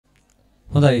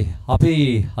හොඳයි අපි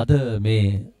අද මේ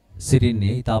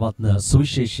සිටින්නේ ඉතාමත්ම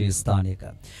සුවිශේෂී ස්ථානයක.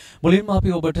 මුලින්ම අපි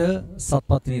ඔබට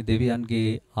සත්පත්නි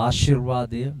දෙවියන්ගේ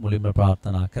ආශිර්වාදය මුලින්ම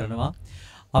ප්‍රාර්ථනා කරනවා.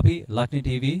 අපි ලක්නි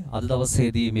ටීවී අද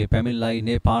දවසේදී මේ පැමිණලා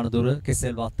ඉන්නේ පානදුර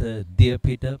කෙසෙල්වත්ත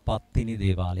දියපිට පත්තිනි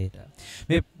දේවාලයට.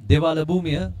 මේ දේවාල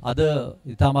භූමිය අද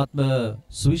ඉතාමත්ම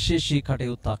සුවිශේෂී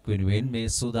කටයුත්තක් වෙනුවෙන් මේ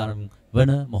සූදානම්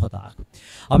වන මොහොතක්.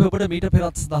 අපි ඔබට මීට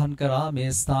පෙරත් සඳහන් කරා මේ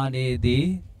ස්ථානයේදී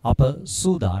අප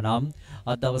සූදානම්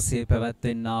අද දවසේ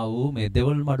පැවැත්වෙනා වූ මේ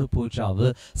දෙවොල්මඩු පූජාව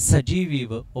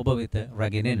සජීවීව ඔබ වෙත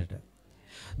රැගෙන එන්නට.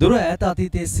 දුර ඈත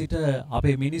අතීතයේ සිට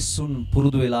අපේ මිනිස්සුන්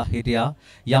පුරුදු වෙලා හිටියා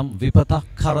යම් විපතක්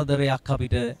කරදරයක්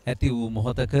අපිට ඇති වූ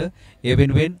මොහොතක ඒ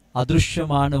වෙනුවෙන්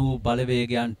අදෘශ්‍යමාන වූ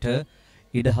බලවේගයන්ට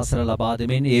ඉඩහසර ලබා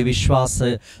දෙමින් ඒ විශ්වාස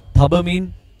තබමින්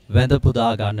වැඳ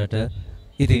පුදා ගන්නට.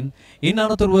 ඉතින් ඉන්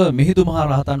අනතුරුව මිහිඳු මහ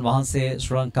රහතන් වහන්සේ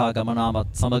ශ්‍රී ලංකා ගමනාමත්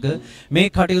සමග මේ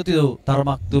කටයුතු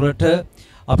තරමක් දුරට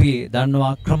අපි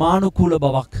දන්නවා ක්‍රමානුකූල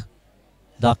බවක්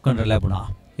දක්වන්නට ලැබුණා.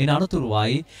 ඉන්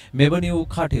අනතුරුවයි මෙවැනි වූ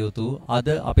කටයුතු අද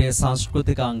අපේ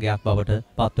සංස්කෘතික අංගයක් බවට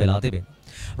පත් වෙලා තිබෙනවා.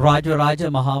 රාජ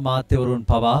මහා මාත්‍යවරුන්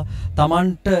පවා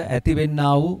තමන්ට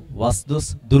ඇතිවෙන්නා වූ වස්දුස්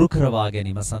දුරු කරවා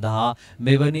ගැනීම සඳහා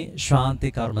මෙවැනි ශාන්ති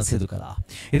කර්ම සිදු කළා.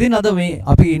 ඉතින් අද මේ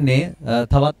අපි ඉන්නේ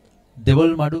තවත්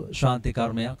දෙවොල්මඩු ශාන්ති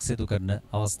කර්මයක් සිදු කරන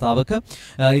අවස්ථාවක.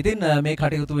 ඉතින් මේ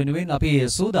කටයුතු වෙනුවෙන් අපි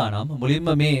සූදානම් මුලින්ම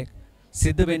මේ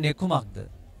සිද්ධ වෙන්නේ කුමක්ද?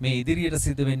 මේ ඉදිරියට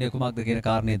සිද්ධ වෙන්නේ කුමක්ද කියන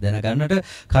කාරණේ දැනගන්නට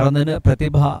කරඳන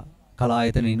ප්‍රතිභා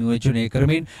කලායතන නියෝජනය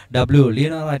කරමින් W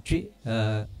ලියනාරච්චි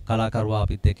කලාකරුවා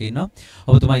අපිත් එක්ක ඉන්නවා.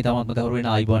 ඔබතුමායි තමත්ම ගෞරවයෙන්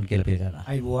ආයිබෝන් කියලා පිළිගන්නවා.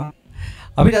 ආයිබෝන්.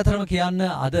 අපිට අතරම කියන්න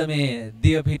අද මේ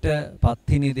දියපිට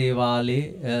පත්තිනි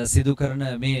දේවාලයේ සිදු කරන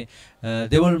මේ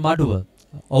දෙවොල්මඩුව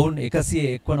ඔවුන්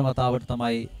 101 වන වතාවට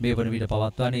තමයි මේ වන විට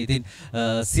පවත්වන්නේ. ඉතින්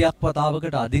 100ක්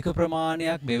වතාවකට අධික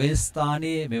ප්‍රමාණයක් මෙවැනි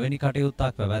ස්ථානයේ මෙවැනි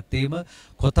කටයුත්තක් පැවැත්වීම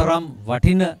කොතරම්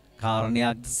වටින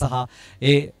කාරණයක්ද සහ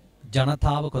ඒ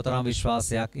ජනතාව කොතරම්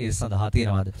විශ්වාසයක් ඒ සඳහා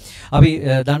තියෙනවද? අපි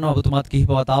දන්නවා ඔබතුමාත්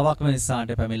කිහිප වතාවක්ම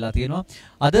ඉස්සාන්ට පැමිණලා තියෙනවා.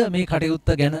 අද මේ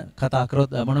කටයුත්ත ගැන කතා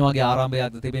කරොත් මොන වගේ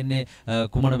ආරම්භයක්ද තිබෙන්නේ?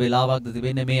 කුමන වෙලාවක්ද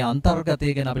තිබෙන්නේ? මේ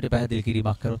අන්තර්ගතය ගැන අපිට පැහැදිලි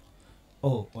කිරීමක් කරොත්.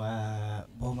 ඔව්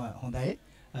බොහොම හොඳයි.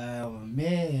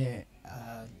 මේ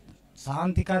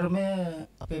ශාන්ති කර්මය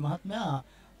අපේ මහත්මයා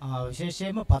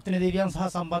විශේෂයෙන්ම පත්තිනි දෙවියන් සහ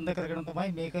සම්බන්ධ කරගෙන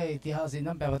තමයි මේක ඉතිහාසයෙන්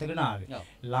නම් පැවතගෙන ආවේ.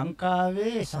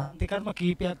 ලංකාවේ ශාන්ති කර්ම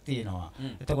කීපයක් තියෙනවා.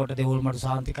 එතකොට දෙවොල්මඩු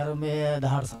ශාන්ති කර්මය,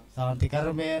 දහර ශාන්ති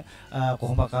කර්මය,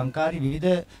 කොහොඹ කංකාරි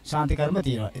විවිධ ශාන්ති කර්ම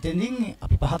තියෙනවා. එතෙන්දින්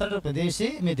අපි පහතර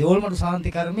ප්‍රදේශයේ මේ දෙවොල්මඩු ශාන්ති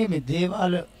කර්මයේ මේ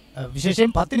දේවාල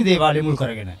විශේෂයෙන් පත්තිනි දේවාලය මුල්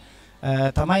කරගෙන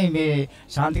තමයි මේ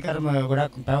ශාන්ති කර්ම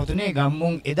ගොඩක් පැවතුනේ.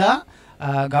 ගම්මුන් එදා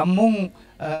ගම්මුන්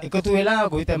එකතු වෙලා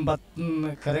ගොවිතැන්පත්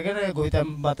කරගෙන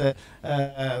ගොවිතැන්පත්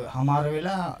හමාර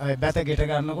වෙලා බැත ගෙට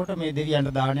ගන්නකොට මේ දෙවියන්ට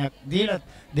දානයක් දීලා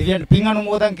දෙවියන්ට පින්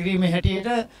අනුමෝදන් කිරීමේ හැටියට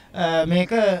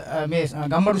මේක මේ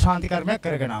ගම්මඩු ශාන්ති කර්මයක්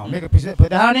කරගෙන ආවා. මේක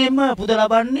ප්‍රධානයෙන්ම පුද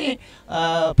ලබන්නේ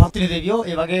පත්තිනි දෙවියෝ,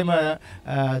 ඒ වගේම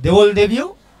දෙවොල් දෙවියෝ,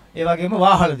 ඒ වගේම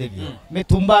වාහල දෙවියෝ. මේ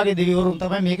තුන්භාගයේ දෙවිවරුන්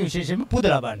තමයි මේක විශේෂයෙන්ම පුද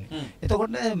ලබන්නේ.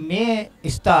 එතකොට මේ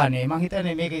ස්ථානයේ මම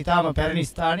හිතන්නේ මේක ඊටාම පැරණි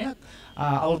ස්ථානයක්.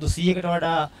 අවුරුදු 100කට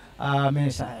වඩා මේ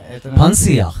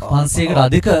 500කට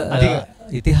අධික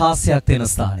ඉතිහාසයක් තියෙන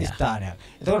ස්ථානයක්.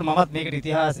 එතකොට මමත් මේකට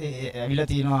ඉතිහාසය ඇවිල්ලා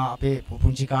තියෙනවා අපේ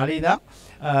පුංචි කාලේ ඉඳන්.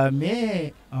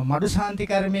 මේ මඩු ශාන්ති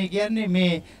කර්මය කියන්නේ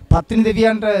මේ පත්තිනි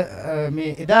දෙවියන්ට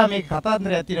මේ එදා මේ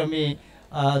කතාන්දරයක් තියෙනවා. මේ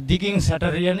දිගින්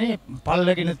සැටරියනේ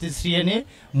පල්ලගෙන තිස්රියනේ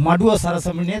මඩුව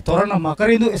සරසමිනේ තොරණ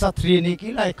මකරිඳු එසත්රියනේ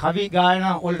කියලා ඒ කවි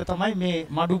ගායනා වලට තමයි මේ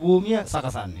මඩු භූමිය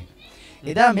සකසන්නේ.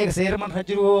 එදා මේක සේරමන්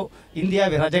රජුරෝ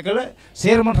ඉන්දියාවේ රජ කළ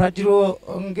සේරමන්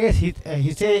රජුරෝගේ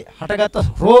හිසේ හටගත්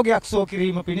රෝගයක් සෝ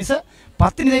කිරීම පිණිස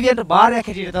පත්තිනි දෙවියන්ට බාරයක්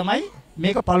හැටියට තමයි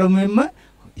මේක පළමුවෙන්ම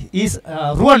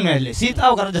රුවන්වැල්ලේ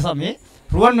සීතාවක රජ සමයේ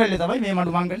රුවන්වැල්ලේ තමයි මේ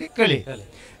මඩු මංගල්‍ය කළේ.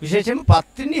 විශේෂයෙන්ම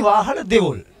පත්තිනි වාහල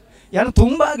දෙවොල් යන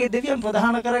තුන්භාගයේ දෙවියන්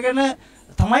ප්‍රධාන කරගෙන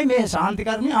තමයි මේ ශාන්ති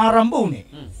කර්මය ආරම්භ වුණේ.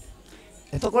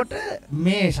 එතකොට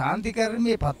මේ ශාන්ති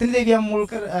කර්මයේ පත්තිනි දෙවියන් මුල්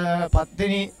කර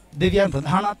පත්තිනි දෙවියන්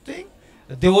ප්‍රධානත්වයෙන්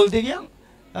දෙවොල් දෙවියන්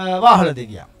වාහල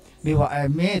දෙවියන්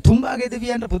මේ තුන්භාගයේ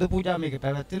දෙවියන්ට පුද පූජා මේක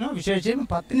පැවැත්වෙනවා. විශේෂයෙන්ම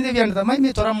පත්තිනි දෙවියන්ට තමයි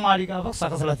මේ තොරම් මාලිකාවක්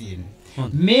සකසලා තියෙන්නේ.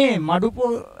 මේ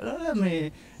මඩුපොළ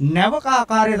මේ නැවක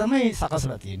ආකාරය තමයි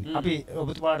සකසලා තියෙන්නේ. අපි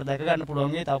ඔබතුමාට දැක ගන්න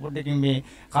පුළුවන් මේ තව පොඩ්ඩකින් මේ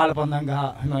කාලපන්දම් ගහ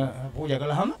පූජා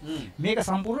කළාම මේක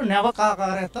සම්පූර්ණ නැවක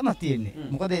ආකාරයක් තමයි තියෙන්නේ.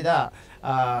 මොකද එදා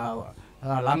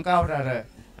ලංකාවට අර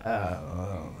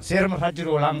සේරම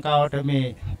රජුරෝ ලංකාවට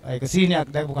මේ ඒක සීනයක්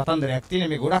දැක්පු කතන්දරයක් තියෙන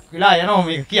මේ ගොඩක් වෙලා යනවා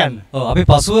මේක කියන්න. ඔව් අපි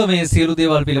පසුව මේ සියලු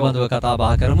දේවල් පිළිබඳව කතා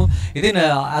බහ කරමු. ඉතින්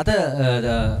අද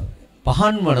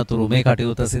පහන් වනතුරු මේ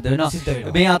කටයුතු සිද්ධ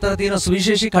වෙනවා. මේ අතර තියෙන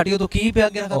සුවිශේෂී කටයුතු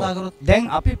කීපයක් ගැන කතා කරොත් දැන්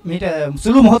අපි මීට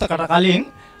සුළු මොහොතකට කලින්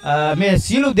මේ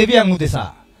සියලු දෙවියන් උදෙසා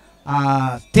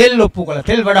තෙල් ඔප්පු කළ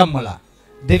තෙල් වඩම්මලා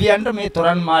දෙවියන්ට මේ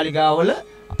තොරන් මාලිගාවල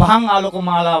පහන් ආලෝක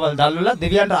මාලාවල් දැල්වලා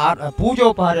දෙවියන්ට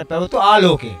පූජෝපහාරය පැවතු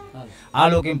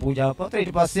ආලෝකයෙන් පූජාව පවත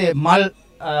ඊට පස්සේ මල්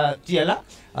තියලා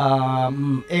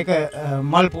ඒක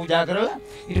මල් පූජා කරලා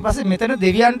ඊට පස්සේ මෙතන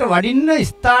දෙවියන්ට වඩින්න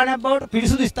ස්ථානයක් බවට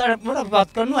පිරිසුදු ස්ථානයක් බවට අපි පත්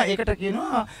කරනවා. ඒකට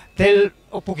කියනවා තෙල්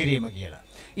ඔප්පු කිරීම කියලා.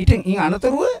 ඉතින්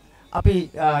අනතුරුව අපි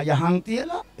යහන්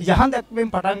තියලා යහන් දැක්වෙන්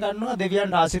පටන් ගන්නවා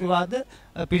දෙවියන්ට ආශිර්වාද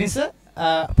පිණිස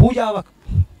පූජාවක්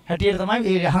හැටියට තමයි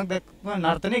මේ යහන් දැක්ම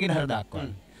නර්තනය ගෙනහැර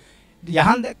දක්වන්නේ.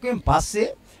 යහන් දැක්වෙන් පස්සේ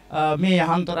මේ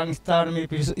යහන් තරංග ස්ථාන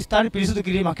මේ ස්ථාන පිරිසුදු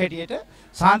කිරීමක් හැටියට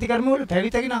සාන්ති කර්ම වල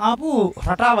පැවිතගෙන ආපු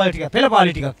රටාවල් ටික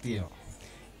පෙළපාලි ටිකක් තියෙනවා.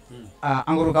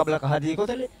 අඟුරු කබල කහදී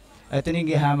කොතලේ එතනින්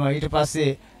ගියාම ඊට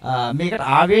පස්සේ මේකට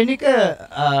ආවේනික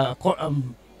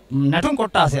නැටුම්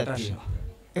කොට්ටාසයක් තියෙනවා.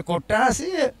 ඒ කොට්ටාසය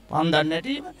පන්දන්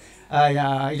නැටීම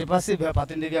ඊට පස්සේ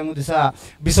පතින් දෙවියන් උදෙසා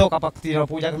බිසෝ කපක් තියෙනවා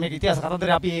පූජා මේක ඉතිහාස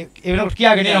කතන්දරේ අපි ඒ වෙනකොට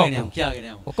කියාගෙන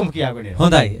යනවා. ඔක්කොම කියාගෙන යනවා.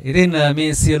 හොඳයි. ඉතින්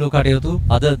මේ සියලු කටයුතු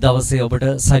අද දවසේ ඔබට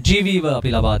සජීවීව අපි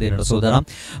ලබා දෙන්නට සූදානම්.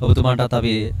 ඔබතුමාටත්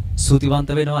අපි ස්තුතිවන්ත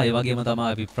වෙනවා. ඒ වගේම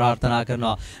තමයි අපි ප්‍රාර්ථනා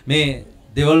කරනවා මේ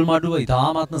දෙවොල්මඩුව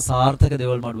ඉතාමත්ම සාර්ථක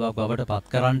දෙවොල්මඩුවක් බවට පත්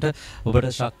කරන්නට ඔබට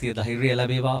ශක්තිය ධෛර්යය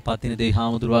ලැබේවා. පත්තින දෙවි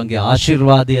හාමුදුරුවන්ගේ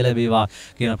ආශිර්වාදය ලැබේවා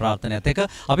කියන ප්‍රාර්ථනාවත් එක්ක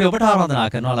අපි ඔබට ආරාධනා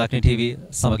කරනවා ලක්ෂණ ටීවී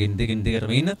සමගින් දිගින්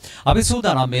දිගටම ඉන්න. අපි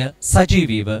සූදානම් මෙය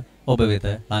සජීවීව ඔබ වෙත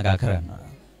ළඟා කරන්න.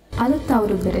 අලුත්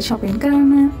අවුරුද්දට shopping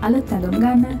කරන්න, අලුත් ඇඳුම්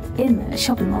ගන්න එන්න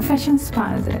shopping mall fashions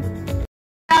පාරද.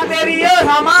 දෙවියෝ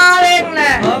සමාවෙන්න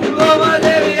ඔක්කොම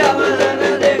දෙවියෝ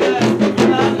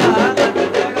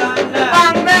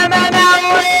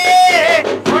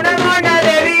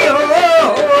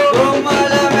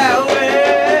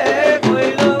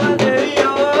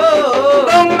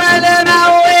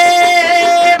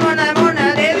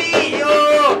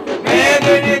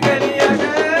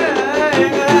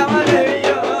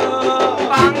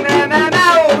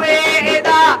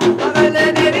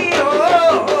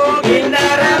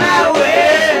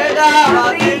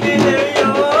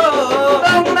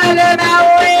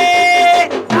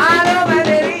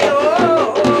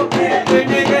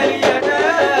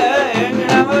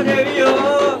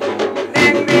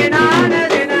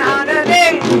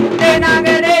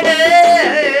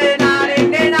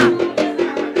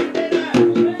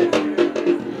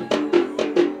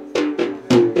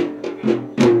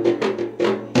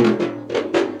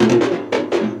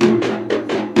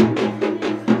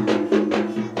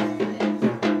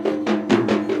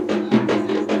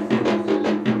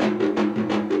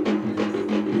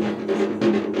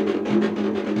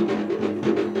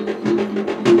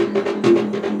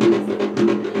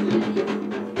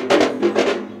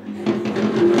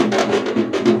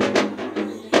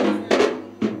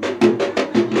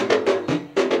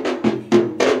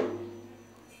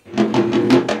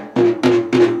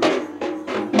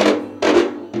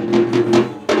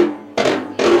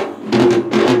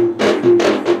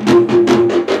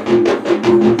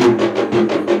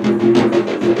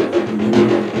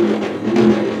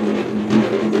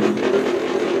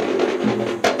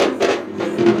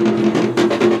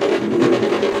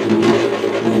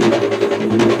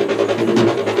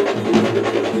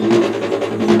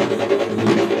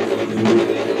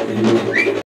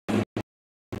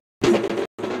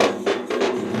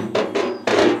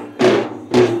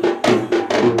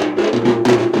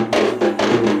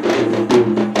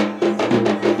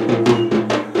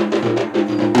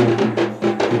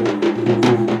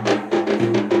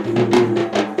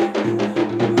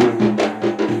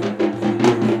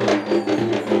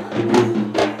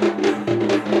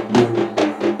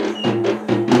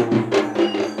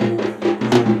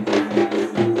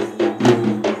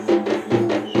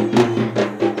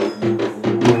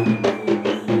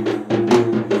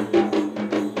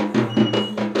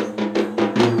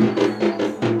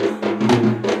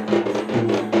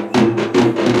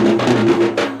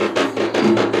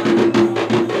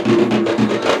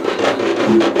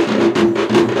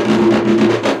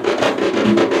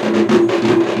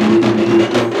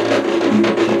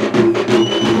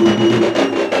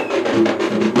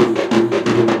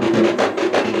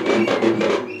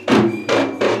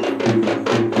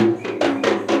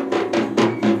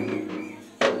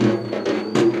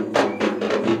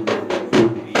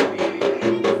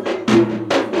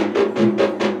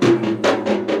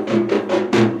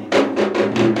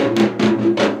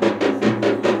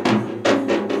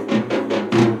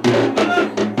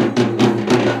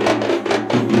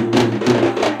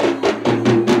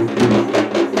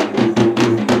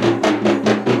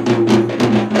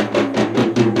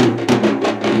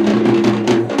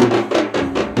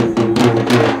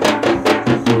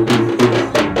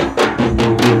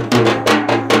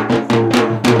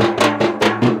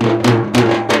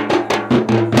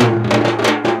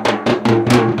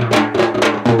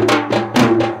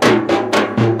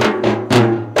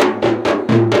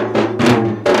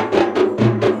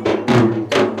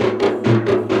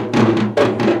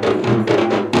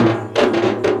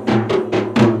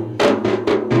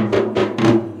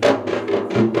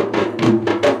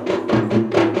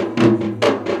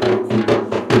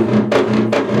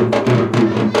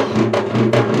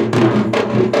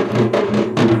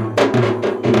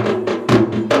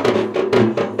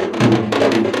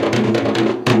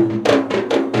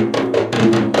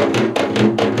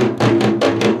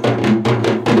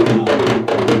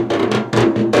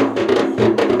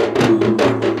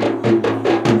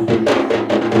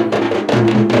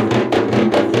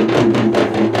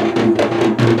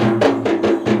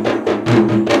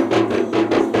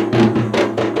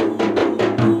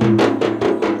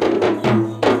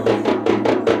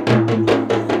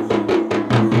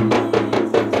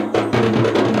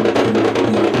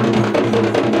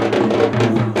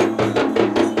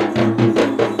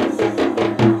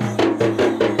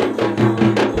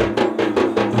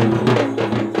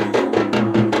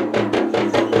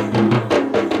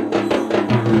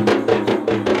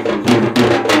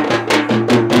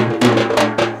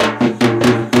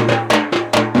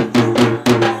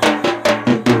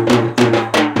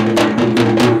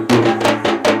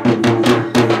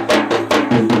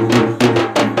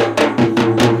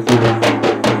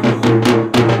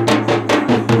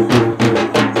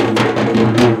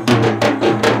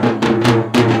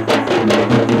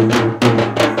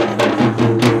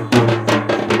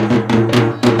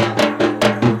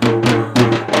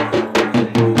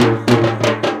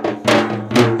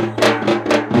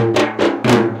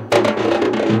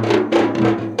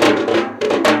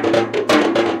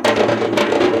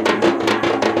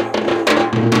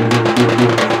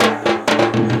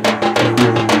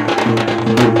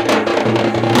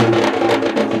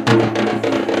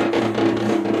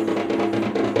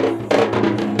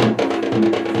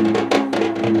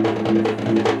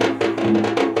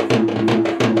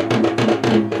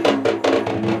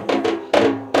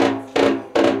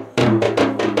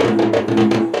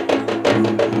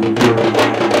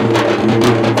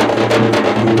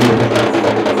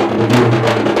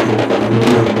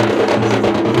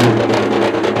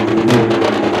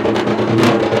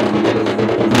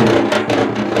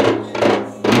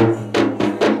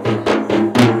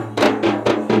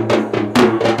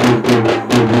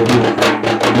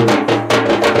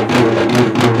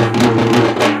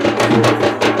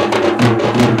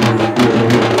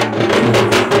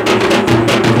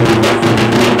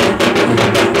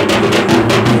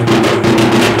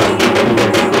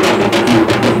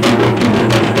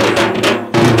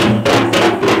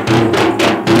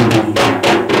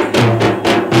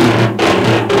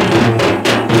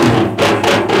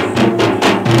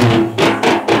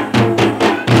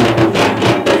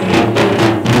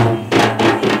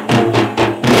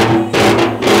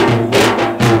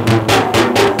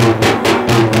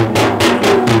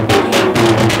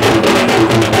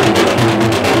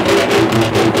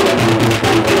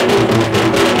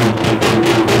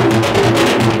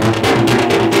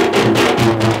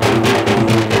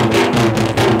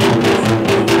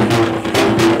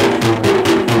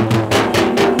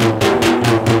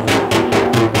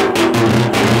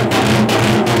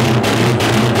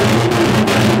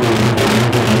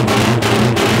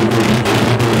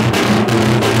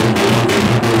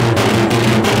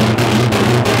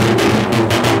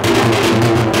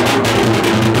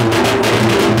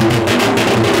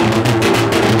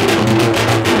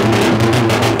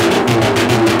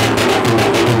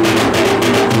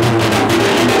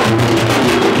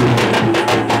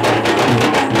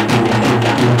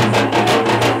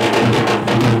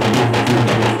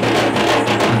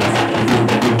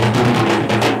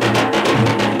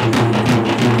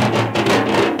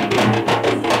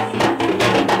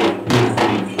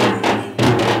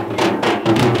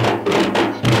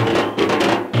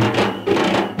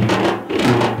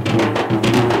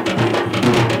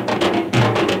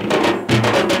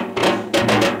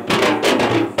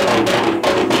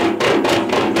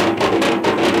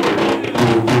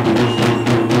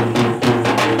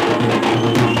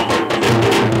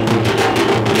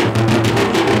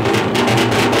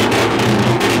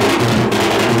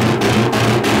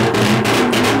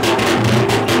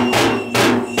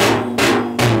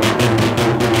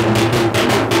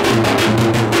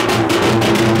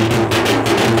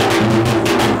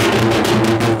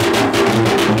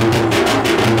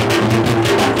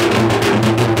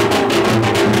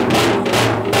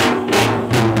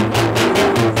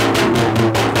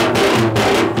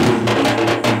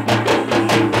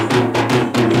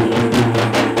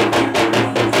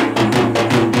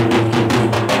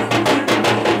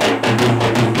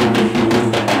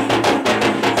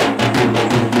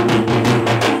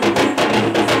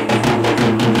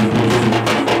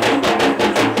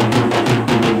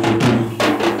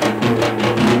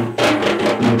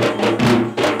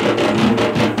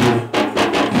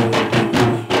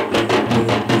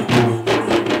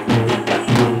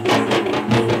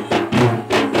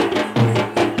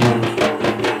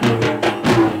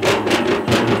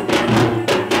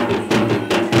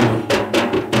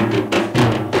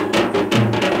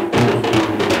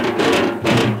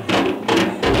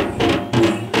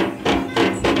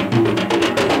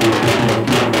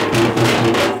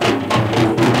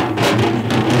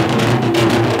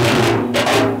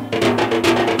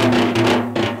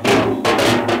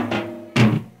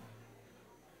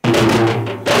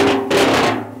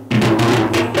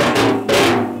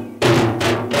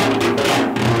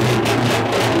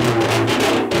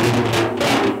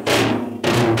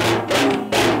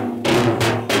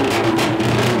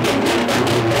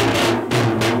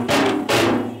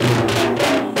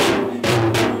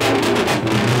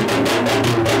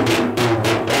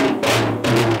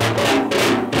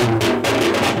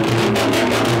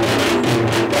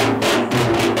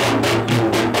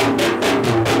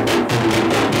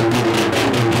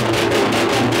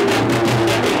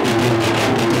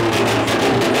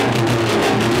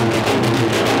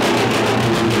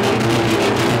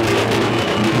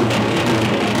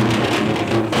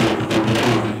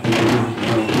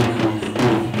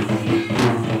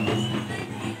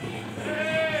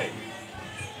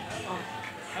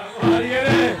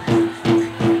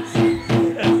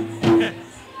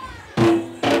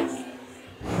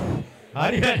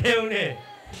හරි වැඩේ උනේ.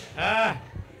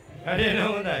 වැඩේ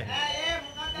නෝදයි.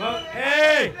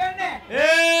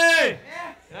 ඒ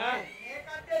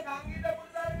සංගීත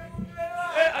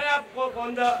පුරුෂාරේ අර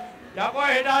කොන්ද යකෝ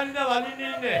හෙඩාලිද වලින්නේ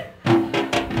ඉන්නේ.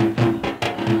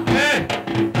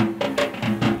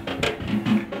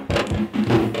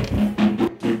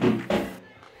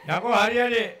 යකෝ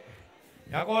හරියනේ.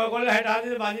 යකෝ ඔයගොල්ලෝ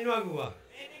හෙඩාලිද වලිනවා කිව්වා.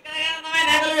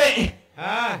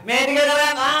 මේ ටික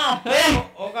කරගෙන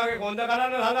ඕකගේ කොන්ද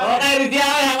කඩන්න හදන්නේ. ඕකේ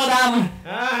රිදියාවේ හැමදාම.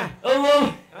 ඔව් ඔව්.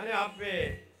 අනේ අපේ.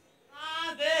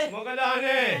 මොකද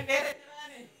අනේ?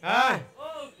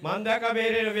 මන් දැක්ක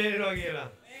බේරෙනවා කියලා.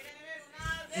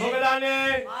 මොකද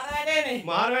අනේ? මාර වැඩේනේ.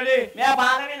 මාර වැඩේ. මෙයා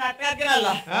පාරේ නට්ටයක්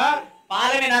ගෙනල්ලා.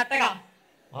 පාරේ නට්ටක.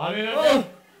 පාරේ නට්ටක.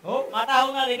 ඔව්. මට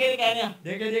අහුණා දෙකේ කෑනියා.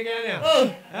 දෙකේ කෑනියා. ඔව්.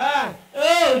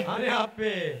 ඔව්. අනේ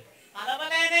අපේ.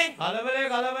 කලබලේනේ. කලබලේ.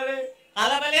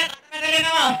 කලබලේ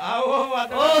අතමැරෙනවා. ඔව්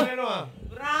අතමැරෙනවා.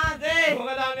 පුරාදේ.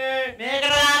 මොකද අනේ? මේකට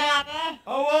දාන්නේ අත.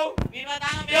 ඔව් ඔව්.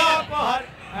 විනවදාන මේක. යකෝ හරි.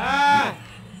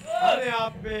 අනේ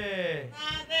අපේ.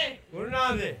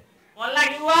 ගුරුනාදේ. මොල්ලා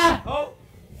කිව්වා. ඔව්.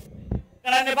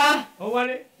 කරන්න එපා. ඔව්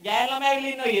අනේ. ගෑන ළමයා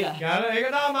ගිහින් ඉන්නවා කියලා. ගෑන ඒක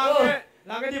තමයි මම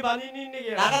ළඟදී බඳින්න ඉන්නේ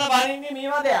කියලා. ළඟට බඳින්නේ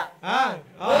මීමදයා.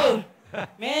 ඔව්.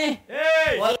 මේ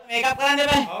මොල් මේකප් කරන්න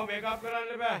එපා. ඔව් මේකප්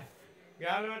කරන්න එපා.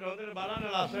 ගෑනුන්ට හොඳට බලන්න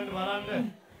ලස්සනට බලන්න.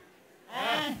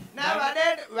 නෑ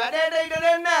වැඩේට ඉඩ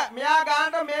දෙන්න. මෙයා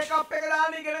ගානට මේකප් එක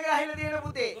දාන්න ඉගෙනගෙන ඇහිලා තියෙන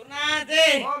පුතේ.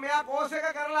 ගුරුනාථේ. ඔව් මෙයා කෝස් එක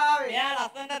කරලා ආවේ. මෙයා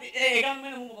ලස්සනට ඒකම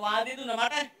මම වාදී දුන්නා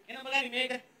මට. එන බලන්න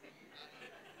මේක.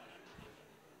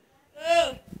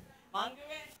 මං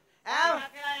කිව්වේ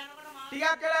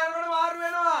ටිකක් වෙලා යනකොට මාරු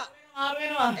වෙනවා.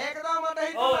 ඒක තමයි මට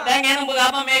හිතුණා. ඔව් දැන් එන උඹ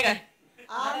ගාපන් මේක.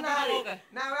 ආන්න හරි.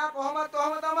 නෑ ඔයා කොහොමද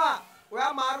තමයි.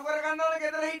 ඔයා මාරු කර ගන්න ඕනේ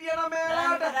ගෙදර හිටියනම් මේ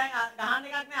වෙලාවට. දැන් ගහන්න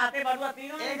එකක් නෑ අතේ බඩුවක්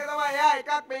තියෙනවා. ඒක තමයි. එයා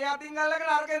එකක් මේ අතින්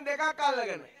අල්ලගෙන අරගෙන දෙකක්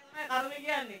අල්ලගෙන. කරුණේ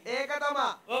කියන්නේ. ඒක තමයි.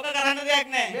 ඕක කරන්න දෙයක්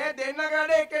නෑ. මේ දෙන්නගේ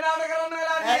වැඩේ එක්කෙනාට කරන්න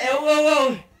වෙලා තියෙන්නේ.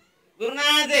 ඔව්.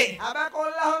 ගුරුනාථේ. හැබැයි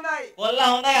කොල්ලා හොඳයි. කොල්ලා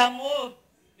හොඳයි අම්මෝ.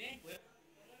 මේ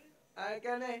අය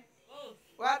කියන්නේ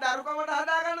ඔයා දරුකමට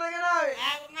හදාගන්නද ගෙනාවේ?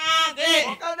 ගුරුනාථේ.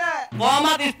 මොකද?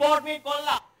 කොහමද ස්පෝර්ට් මීට්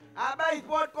කොල්ලා. හැබැයි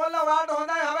ස්පෝර්ට් කොල්ලා ඔයාට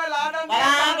හොඳයි. හැබැයි ලාඩන්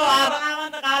බලන්නකෝ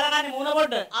ආරණාවන්ත කාලගන්නේ මූණ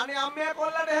පොඩ්ඩ. අනේ අම්මේ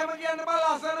කොල්ලට එහෙම කියන්න බෑ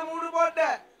ලස්සන මූණ පොඩ්ඩ.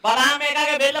 බලන්න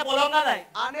මේකගේ බෙල්ල පොලොන් ගඳයි.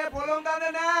 අනේ පොලොන් ගඳ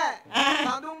නෑ.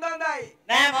 සඳුන් ගඳයි.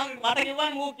 නෑ මට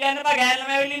කිව්වනේ මූ කියන්න බෑ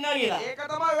ගෑනම ඇවිල්ලා ඉන්නවා කියලා. ඒක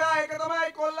තමයි ඔයා ඒක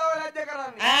තමයි කොල්ලව ලැජ්ජ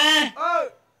කරන්නේ. ඔව්.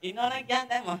 ඉන්නවනම් කියන්න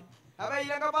දැන් මම. හැබැයි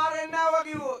ඊළඟ පාර එන්න ආවා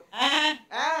කිව්වොත්.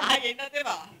 ආයෙ එන්නත්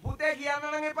එපා. පුතේ කියන්න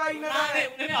නම් එපා ඉන්න තැන. නෑ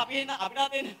උනේ අපි එන්න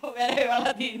අපිට දෙන්න වැඩේ වල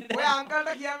තියෙන්නේ. ඔය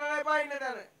අංකල්ට කියන්න නම් එපා ඉන්න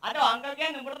තැන. අර අංකල්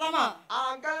කියන්නේ උඹට තමයි.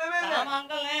 අංකල් නෙමෙයි. තාම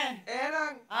අංකල් නෑ.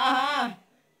 එහෙනම්.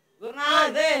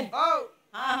 ගුරුනාථේ. ඔව්.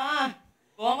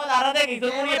 කොහමද අර දෙක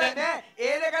ඉතුරු වුණේ නෑ.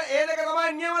 ඒ දෙක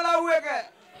තමයි නියම ලව් එක.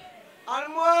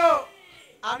 අම්මෝ.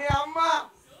 අනේ අම්මා.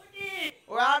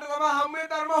 ඔයාට තමයි හම්බෙන්නේ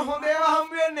තරම හොඳ ඒවා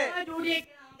හම්බ වෙන්නේ.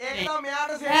 ඒක තමයි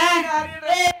මෙයාට සෙල්ලම්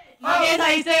හරියට. මගේ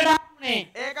සයිස් එකට හම්බුනේ.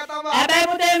 ඒක තමයි. හැබැයි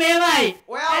පුතේ මේවයි.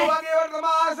 ඔයා වගේ වට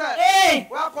තමයි ආස.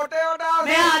 ඔයා කොටේ වට ආස.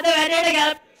 මෙයා අද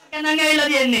වැඩේට ගණන් ඇවිල්ලා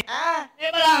තියෙන්නේ.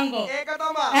 මේ බලංකෝ. ඒක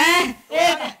තමයි.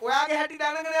 ඔයාගේ හැටි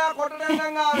දැනගෙන යා කොටට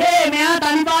නම් ආවේ. මෙයා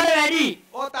තනි පාඩ වැඩි.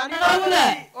 ඔව් තනි පාඩ.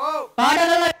 ඔව්. පාඩ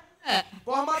කරලා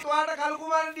කොහමද ඔයාට කල්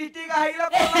කුමාර දිස්ත්‍රික්ක ගහයිලා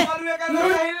කොල්ල කලුවේ කරනවා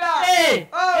ගහයිලා.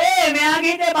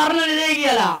 මෙයාගේ හිතේ පරණ නෙදේ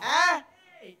කියලා.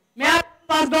 මෙයා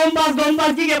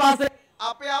ගොම්පස් කිගේ පස්සේ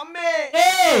අපේ අම්මේ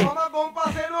මම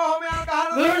ගොම්පස් එනවා ඔහම යන ගහනවා.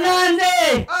 ගුරුනාන්සේ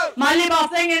මල්ලි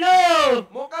පස්සෙන් එනෝ.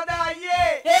 මොකද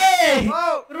අයියේ?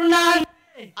 ඔව්.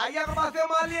 ගුරුනාන්සේ අයියාගේ පස්සේ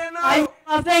මල්ලි එනවා.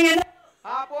 අයියා පස්සෙන් එන.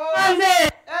 ආපෝ.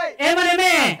 එහෙම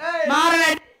නෙමෙයි. මාර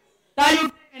වැඩි. තාලු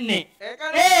එන්නේ.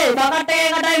 බකට්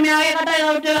එකකටයි මෙයාගේ කටයි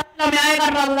ලවුට් එකලා මෙයාගේ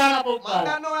කට රතු දාලා පොක්කා. මම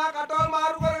දන්නවා ඔයා කටවල්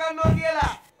මාරු කරගන්නවා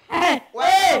කියලා.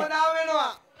 ඔයා කොහමද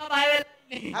වෙනවා? බය වෙලා.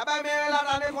 හැබැයි මේ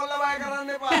වෙලාවට අනේ කොල්ල බය කරන්න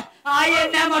එපා.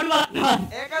 ආයෙත් නෑ මඩු බලනවා.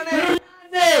 ඒකනේ.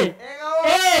 ඒක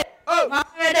ඔව්. මම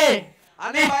වැඩේ.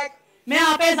 අනේ බයි මේ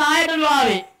අපේ සායටලු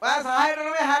ආවේ. ඔයා සායයට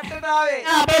නෙමෙයි හැට්ටට ආවේ.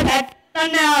 අපේ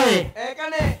හැට්ටන්න ආවේ.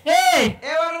 ඒකනේ.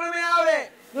 ඒ වර නෙමෙයි ආවේ.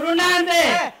 ගුරුනාන්සේ.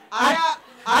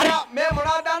 අර මේ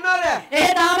මොනවද දන්නවද?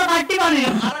 තාම කට්ටි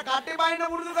බනිනවා. අර කට්ටි බයින්න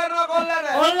පුරුදු කරනවා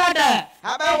කොල්ලට.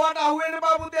 හැබැයි ඔයාට අහුවෙන්න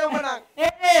බා පුතේ උඹ නම්.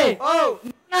 ඔව්.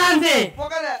 ගුරුනාන්සේ.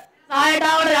 මොකද?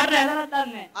 සායටාවට යට ඇදලා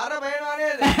දන්නේ. අර බේනවා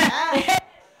නේද?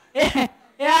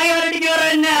 එයාගේ වලට කිවර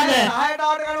වෙන්නේ අද.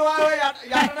 සායටාවට කනවා ඔය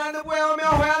යට නඳපු ඒවා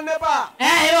මේව හොයන්න එපා.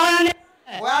 ඒව හොයන්නේ.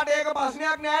 ඔයාට ඒක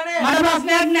ප්‍රශ්නයක් නෑනේ. මට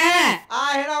ප්‍රශ්නයක් නෑ.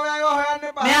 එහෙනම් ඔයා ඒවා හොයන්න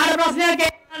එපා. මෙයාට ප්‍රශ්නයක්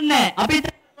නෑ. අපිට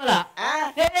බලලා.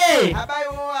 හැබැයි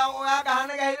ඔයා ගහන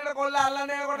ගහිලට කොල්ල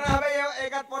අල්ලන්න යනකොට හැබැයි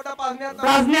ඒකත් පොඩ්ඩක්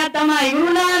ප්‍රශ්නයක් තමයි.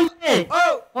 ගුරුනාන්සේ.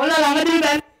 ඔව්. කොල්ල ළඟදී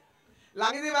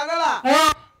ළඟදී වැඳලා.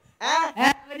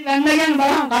 වැන්න කියන්නේ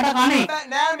බලන්න කට කනේ.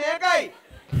 නෑ මේකයි.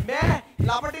 මේ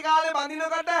ලපටි කාලේ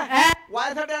බඳිනකොට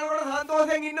වයසට යනකොට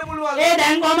සන්තෝෂයෙන් ඉන්න පුළුවන්. ඒ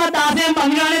දැන් කොහමද 16න්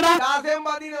බඳිනවනේ බං? 16න්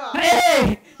බඳිනවා.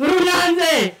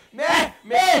 ගුරුනාන්සේ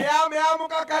මෙයා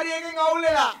මොකක් හරි එකකින් අවුල්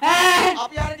වෙලා.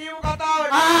 අපි අර කියමු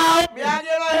කතාවට. මෙයා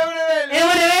කියනවා එහෙම නෙවෙයි. එහෙම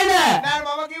නෙවෙයිද? නෑ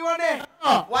මම කිව්වනේ.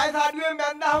 වයස අඩුවෙන්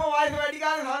බැන්දාම වයස වැඩි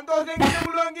ගානේ සන්තෝෂයෙන් ඉන්න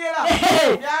පුළුවන් කියලා.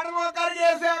 මෙයාට මොකක් හරි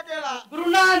කේසයක් කියලා.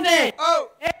 ගුරුනාන්සේ. ඔව්.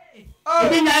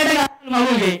 ඉතින් ජයට ගත්තලු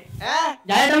මගුල්ගේ.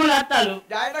 ජයටම ගත්තලු.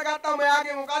 ජයට ගත්තා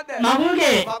මෙයාගේ මොකද්ද?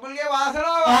 මගුල්ගේ. මගුල්ගේ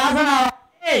වාසනාව. වාසනාව.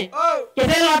 ඔව්.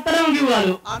 කෙසෙල් අත්තරම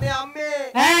කිව්වලු. අනේ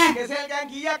අම්මේ. කෙසෙල් ගෑන්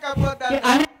කීයක් අපුවත්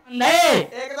අනේ නේ.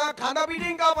 ඒක තමයි කඳ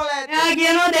පිටින් කපලා ඇත්තේ. එයා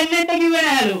කියනවා දෙන්නෙට කිව්වේ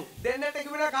නැහැලු. දෙන්නෙට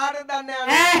කිව්වේ කාටද දන්නේ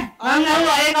නැහැ. මං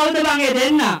අහුවා ඒ කවුද බං ඒ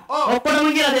දෙන්න?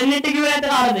 ඔක්කොටම කියලා දෙන්නෙට කිව්වේ නැද්ද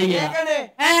කාටද කියලා.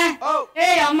 ඒකනේ. ඔව්.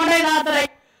 ඒ අම්මටයි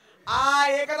තාත්තටයි.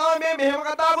 ඒක තමයි මේ මෙහෙම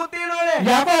කතාවකුත් තියෙනවනේ.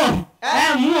 යකෝ.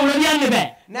 මූ උන කියන්න බෑ.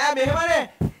 නෑ මෙහෙමනේ.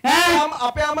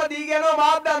 අපේ අම්මා දී කියනවා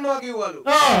මාත් දන්නවා කිව්වලු.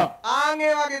 ආන්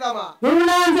ඒ වගේ තමයි.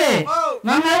 ගුරුනාන්සේ.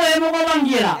 මං අහුවා ඒ මොකක්ද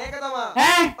කියලා. ඒක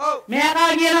තමයි. ඔව්. මෙයා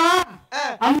කියනවා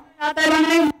අම්මා තාත්තයි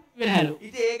බං වෙනහලු.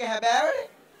 ඉතින් ඒක හැබෑවනේ.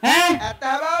 ඇත්ත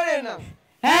හැබෑවනේ නං.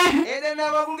 ඒ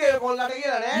දෙන්නා මගුල්ගේ කොල්ලට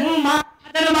කියලා නෑ. මම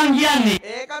අතන මං කියන්නේ.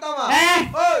 ඒක තමයි.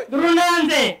 ඔව්.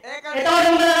 ගුරුනාන්සේ. එතකොට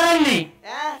මොකද කරන්නේ?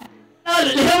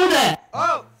 ලෙමුද?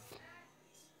 ඔව්.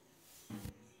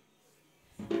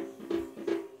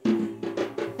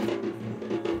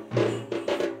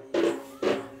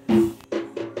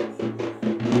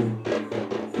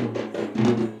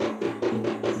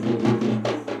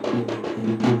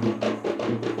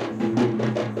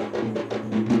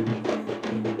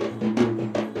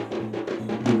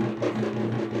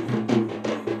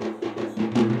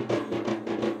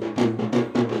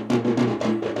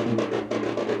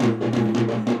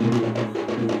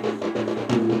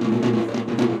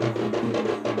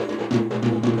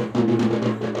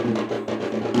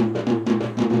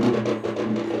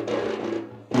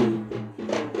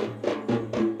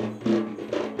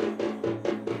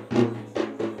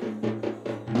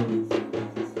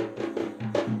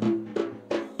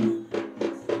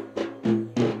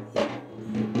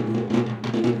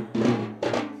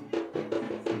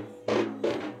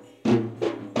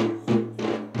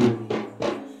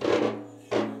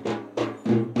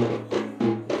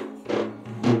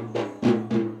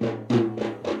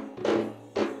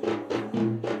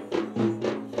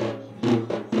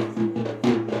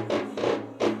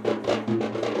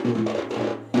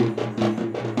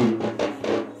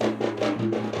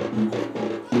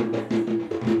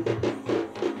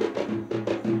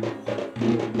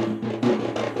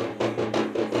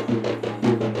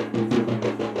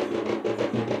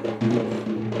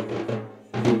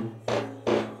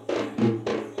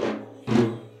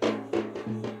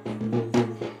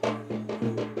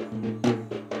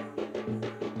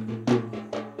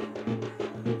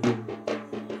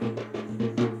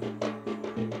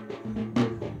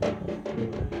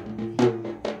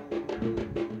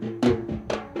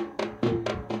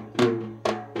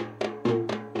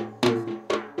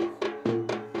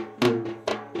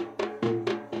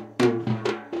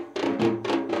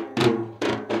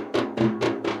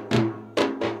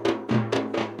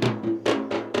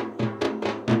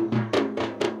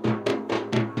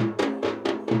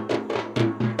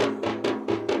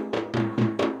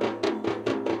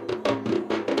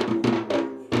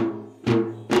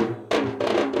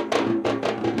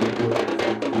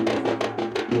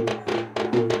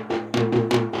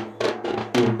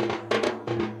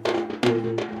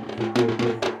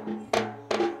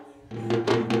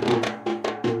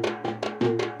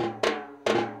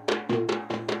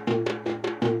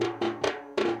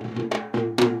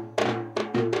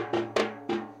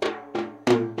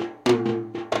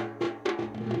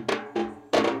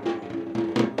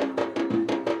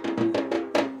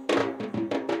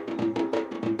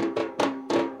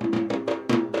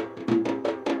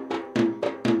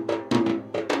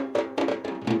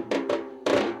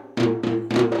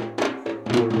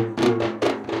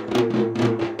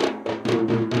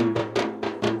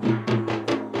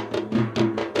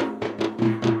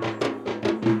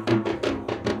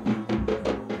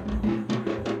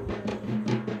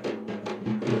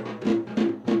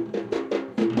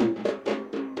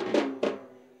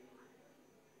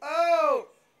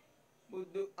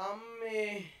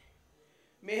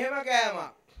 මෙහෙම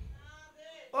කෑමක්.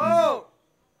 ඔව්.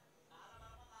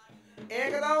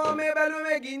 ඒක තමයි මේ බැලුවේ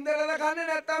මේ ගින්දරද කන්නේ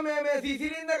නැත්තම් මේ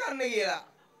සිසිලින්ද කන්නේ කියලා.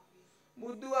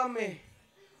 බුදු අම්මේ.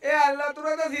 ඒ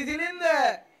අල්ලතුරද සිසිලින්ද?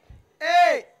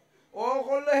 ඒ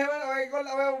ඕකොල්ලෝ එහෙම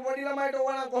ඔයකොල්ලෝ ඔය පොඩි ළමයිට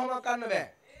ඕවා නම් කොහොමද කන්න බෑ.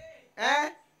 ඈ?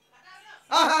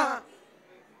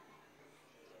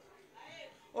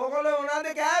 ඕකොල්ලෝ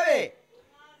මොනවද කෑවේ?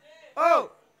 ඔව්.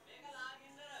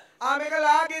 මේක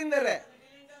ලාගින්දර.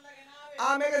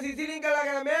 මේක සිසිලින් කළා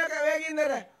කියන මේක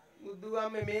වේගින්දර. බුදු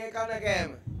අම්මේ මේ කන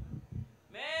කෑම.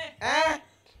 මේ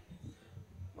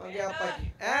මගේ අප්පච්චි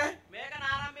මේක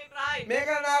නාරම්භ විග්‍රහයි. මේක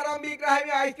නාරම්භ විග්‍රහයි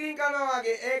මේ අයිස්ක්‍රීම් කනවා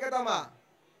වගේ. ඒක තමයි.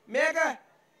 මේක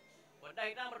පොඩ්ඩක්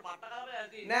හිටන් අපිට පට්ට කරලා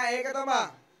ඇති. නෑ ඒක තමයි.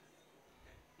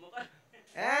 මොකද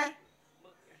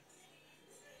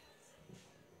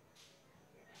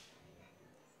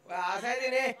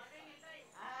ආසයිදනේ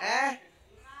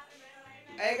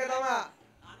ඒක තමයි.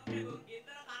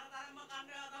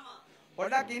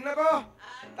 පොඩ්ඩක් ඉන්නකෝ.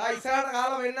 තා ඉස්සරහට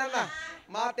කාලා වෙන්නන්න.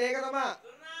 මාත් ඒක තමයි.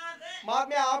 මාත්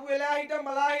මේ ආපු වෙලාව හිටන්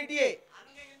බලා හිටියේ.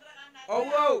 ඔව්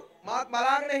ඔව් මාත්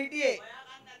බලාගෙන හිටියේ.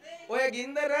 ඔය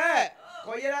ගින්දර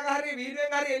කොයිලක හරි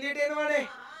වීඩියෝෙන් හරි එළියට එනවනේ.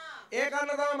 ඒ කන්න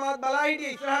තමයි මාත් බලා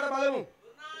හිටියේ. ඉස්සරහට බලමු.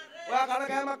 ඔයා කන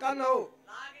කෑමක් කන්න ඕ.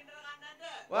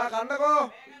 ඔයා කන්නකෝ.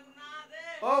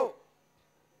 ඔව්.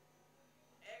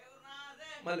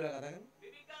 මල්ලි ඔයා කතා කරන්න.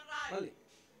 මල්ලි.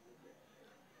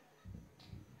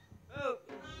 ඔව්.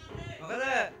 මොකද?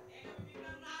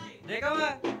 දෙකම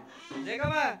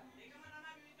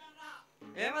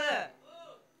එහෙමද?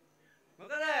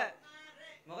 මොකද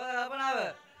කල්පනාව?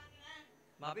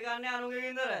 අපි කන්නේ අනුගේ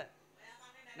ගින්දර.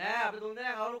 නෑ අපි තුන්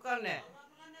දෙනා කවුරුත් කන්නේ නෑ.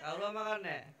 කවුරුවම කන්නේ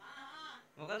නෑ.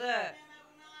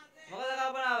 මොකද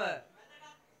කල්පනාව?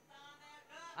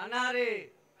 අන්න හරි.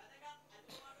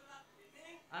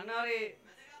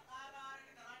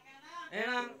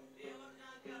 එහෙනම්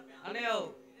අනේ ඔව්.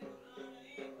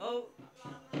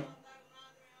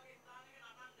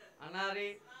 අන්න හරි.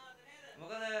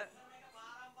 මොකද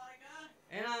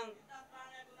එහෙනම්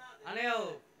අනේ ඔව්.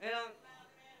 එහෙනම්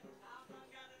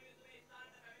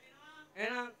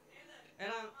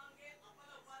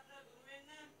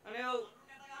අනේ ඔව්.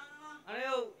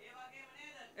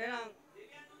 එහෙනම්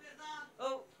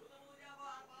ඔව්.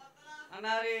 අන්න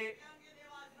හරි.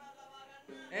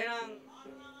 එහෙනම්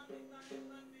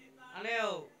අනේ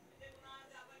ඔව්.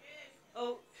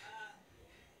 ඔව්.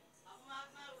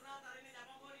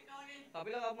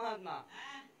 කපිල මහත්මයා.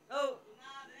 ඔව්.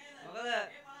 මොකද?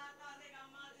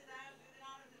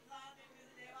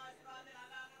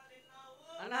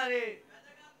 අන්න හරි.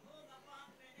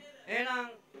 එහෙනම්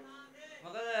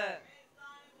මොකද?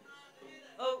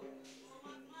 ඔව්.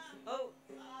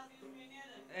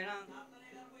 එහෙනම්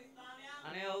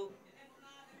අනේ ඔව්.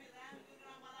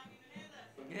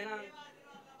 එහෙනම්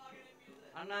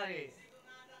අන්න හරි.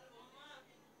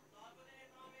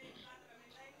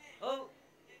 ඔව්.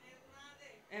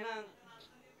 එහෙනම්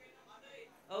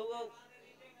ඔව්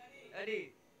එඩි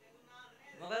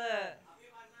මොකද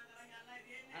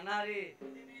අන්න හරි.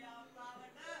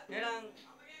 එහෙනම්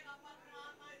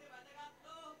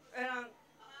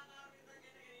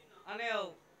අනේ ඔව්.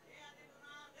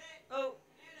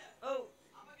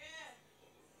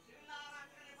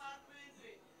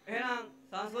 එහෙනම්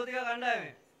සංස්කෘතික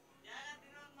කණ්ඩායමේ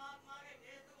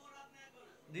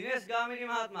දිනේෂ් ගාමිණී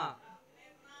මහත්මයා.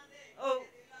 ඔව්.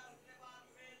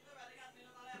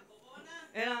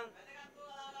 එහෙනම්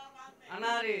අන්න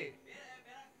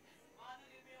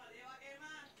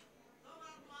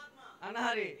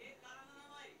හරි.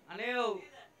 අනේ ඔව්.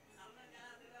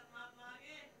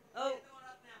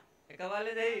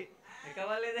 එකවල්ලේ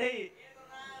දෙයි.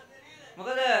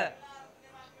 මොකද?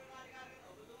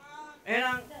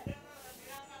 එහෙනම්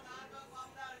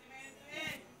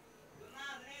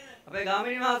අපේ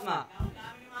ගාමිණී මහත්මයා.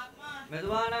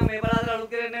 මෙතුමා නම් මේ පළාතට අලුත්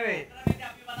කෙනෙක් නෙවෙයි.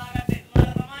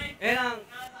 එහෙනම්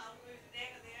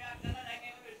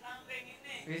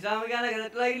විසාම කියන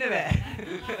ගෙදරටලා ඉන්න බෑ.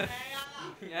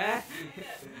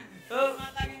 ඔව්.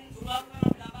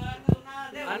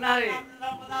 අන්න හරි.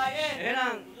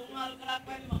 එහෙනම්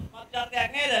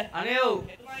අනේ ඔව්.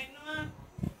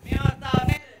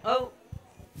 ඔව්.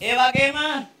 ඒ වගේම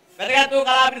වැදගත් වූ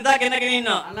කලා පිරිසක් ගෙනගෙන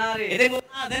ඉන්නවා. අන්න හරි. ඉතින්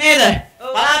උනාද නේද?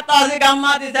 පළාත් වාසී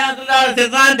ගම්මාති සෑතුලාට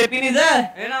සිතාන් දෙපිනිස.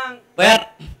 එහෙනම් ඔය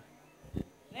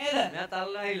නේද? මම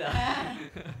තල්ලායිලා.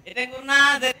 ඉතින්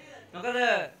උනාද? මොකද?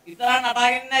 ඉතරන්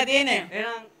නටාගෙන නැහැ තියෙන්නේ.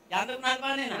 එහෙනම් යන්දුක් නම්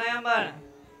බලන්නේ නෑ. යම් බලන්න.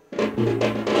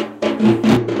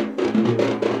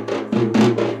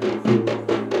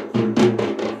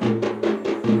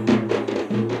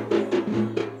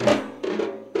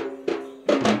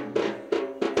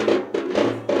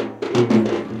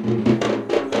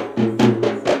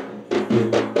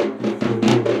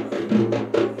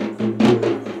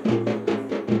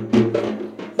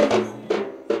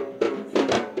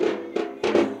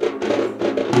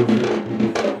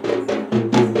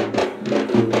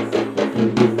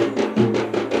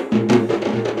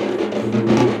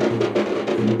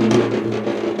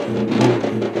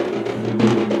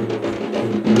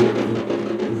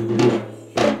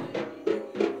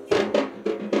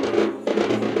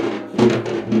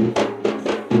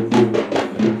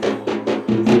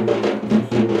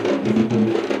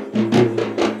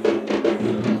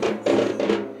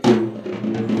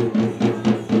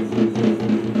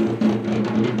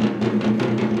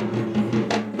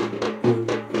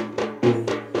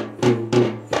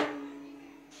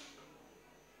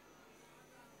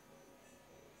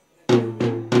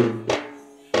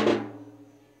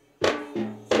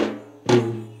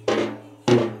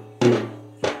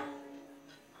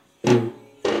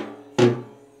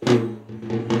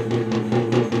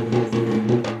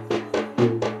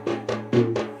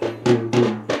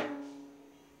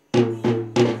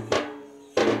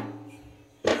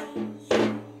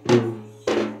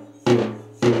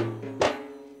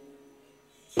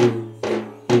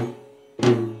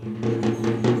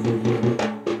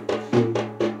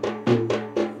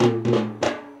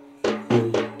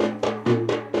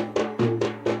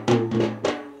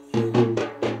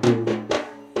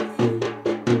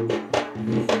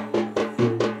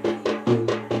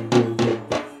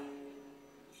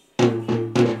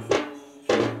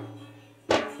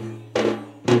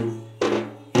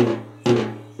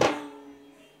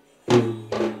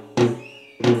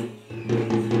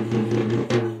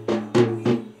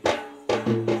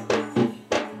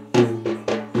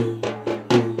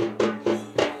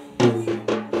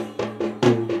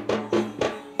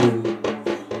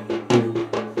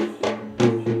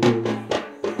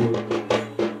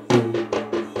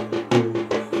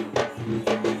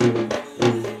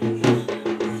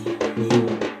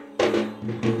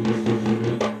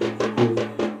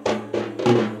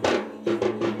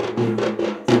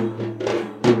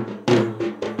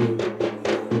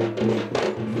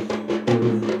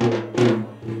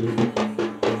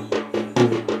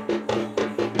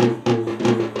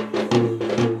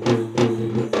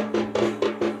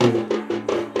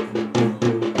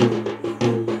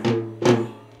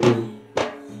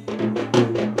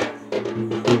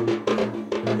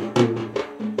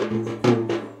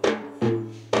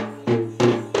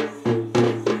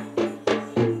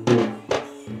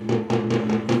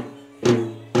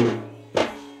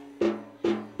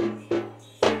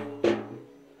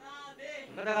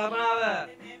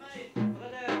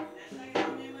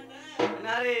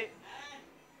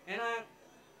 එහෙනම්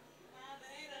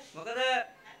මොකද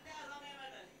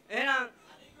එහෙනම්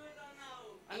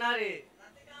අනාරි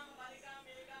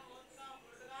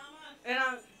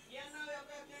එහෙනම්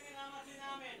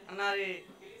අනාරි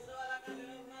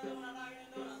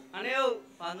අනේ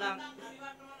පන්දම්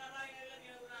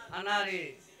අනාරි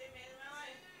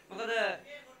මොකද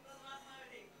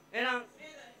එහෙනම්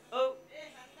ඔව්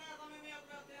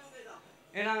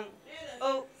එහෙනම්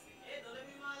ඔව්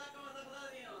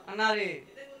අනාරි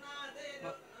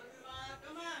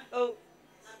ඔව්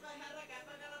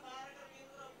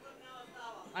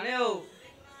අනේ ඔව්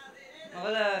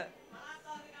මොකද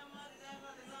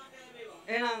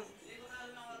එහෙනම්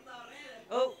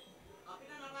ඔව්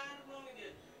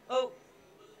ඔව්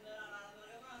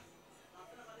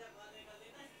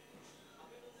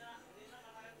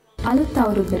අලුත්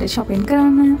අවුරුද්දට shopping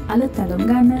කරන්න, අලුත් ඇඳුම්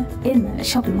ගන්න එන්න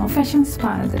shopping mall fashions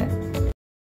පාරට.